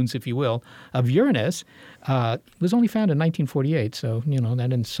 big moons, if you will, of Uranus. It was only found in 1948, so,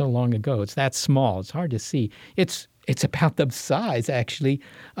 that isn't so long ago. It's that small. It's hard to see. It's about the size, actually,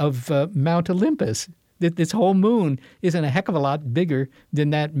 of Mount Olympus. This whole moon isn't a heck of a lot bigger than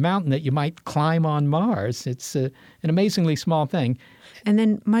that mountain that you might climb on Mars. It's an amazingly small thing. And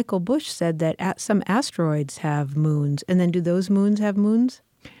then Michael Bush said that some asteroids have moons. And then do those moons have moons?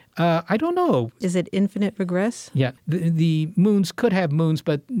 I don't know. Is it infinite regress? Yeah, the moons could have moons,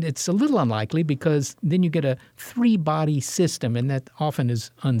 but it's a little unlikely because then you get a 3-body system, and that often is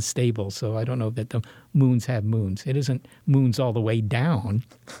unstable. So I don't know that the moons have moons. It isn't moons all the way down.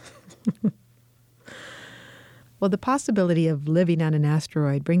 Well, the possibility of living on an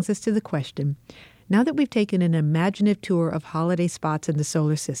asteroid brings us to the question, now that we've taken an imaginative tour of holiday spots in the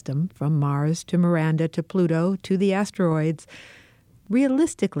solar system, from Mars to Miranda to Pluto to the asteroids,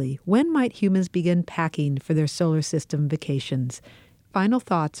 realistically, when might humans begin packing for their solar system vacations? Final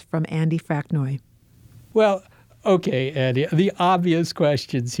thoughts from Andy Fracknoy. Well, okay, Andy, the obvious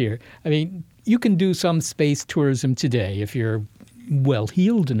questions here. I mean, you can do some space tourism today if you're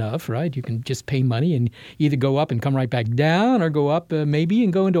well-heeled enough, right? You can just pay money and either go up and come right back down or go up maybe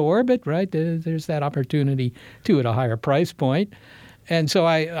and go into orbit, right? There's that opportunity, too, at a higher price point. And so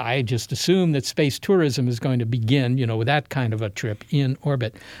I just assume that space tourism is going to begin, with that kind of a trip in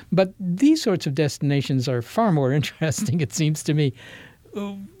orbit. But these sorts of destinations are far more interesting, it seems to me.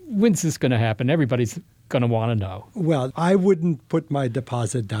 When's this going to happen? Everybody's going to want to know. Well, I wouldn't put my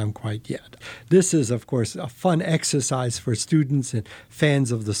deposit down quite yet. This is, of course, a fun exercise for students and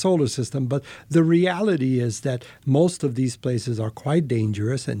fans of the solar system, but the reality is that most of these places are quite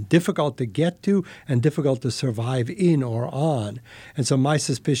dangerous and difficult to get to and difficult to survive in or on. And so my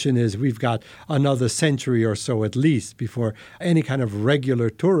suspicion is we've got another century or so at least before any kind of regular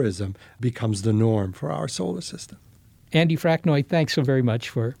tourism becomes the norm for our solar system. Andy Fracknoy, thanks so very much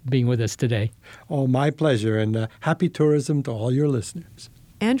for being with us today. Oh, my pleasure, and happy tourism to all your listeners.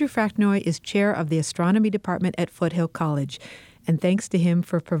 Andrew Fracknoy is chair of the astronomy department at Foothill College, and thanks to him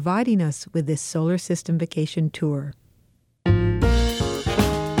for providing us with this solar system vacation tour.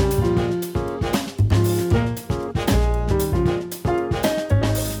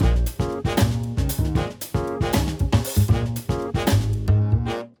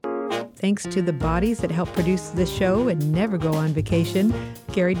 Thanks to the bodies that help produce this show and never go on vacation,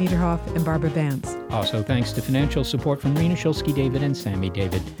 Gary Niederhoff and Barbara Vance. Also thanks to financial support from Rena Shulsky-David and Sammy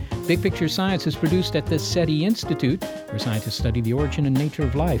David. Big Picture Science is produced at the SETI Institute, where scientists study the origin and nature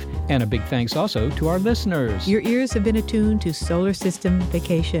of life. And a big thanks also to our listeners. Your ears have been attuned to Solar System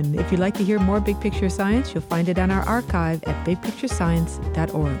Vacation. If you'd like to hear more Big Picture Science, you'll find it on our archive at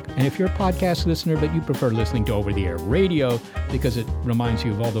bigpicturescience.org. And if you're a podcast listener, but you prefer listening to over-the-air radio because it reminds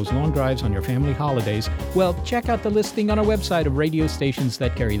you of all those long drives on your family holidays, well, check out the listing on our website of radio stations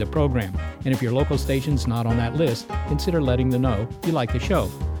that carry the program. And if your local station's not on that list, consider letting them know you like the show.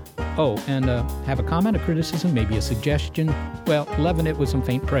 Oh, and have a comment, a criticism, maybe a suggestion? Well, leaven it with some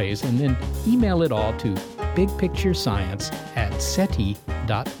faint praise, and then email it all to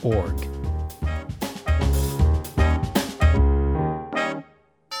bigpicturescience@seti.org.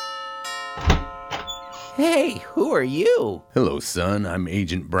 Hey, who are you? Hello, son. I'm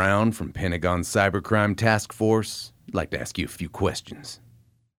Agent Brown from Pentagon Cybercrime Task Force. I'd like to ask you a few questions.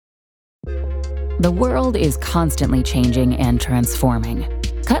 The world is constantly changing and transforming.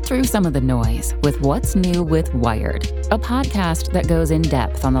 Cut through some of the noise with What's New with Wired, a podcast that goes in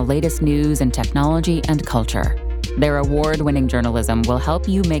depth on the latest news and technology and culture. Their award-winning journalism will help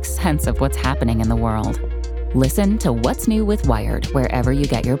you make sense of what's happening in the world. Listen to What's New with Wired wherever you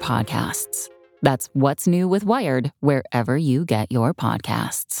get your podcasts. That's What's New with Wired wherever you get your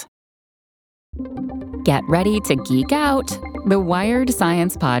podcasts. Get ready to geek out. The Wired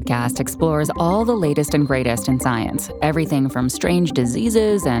Science Podcast explores all the latest and greatest in science, everything from strange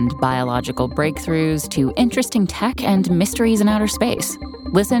diseases and biological breakthroughs to interesting tech and mysteries in outer space.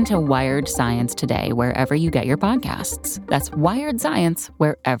 Listen to Wired Science today wherever you get your podcasts. That's Wired Science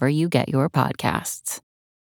wherever you get your podcasts.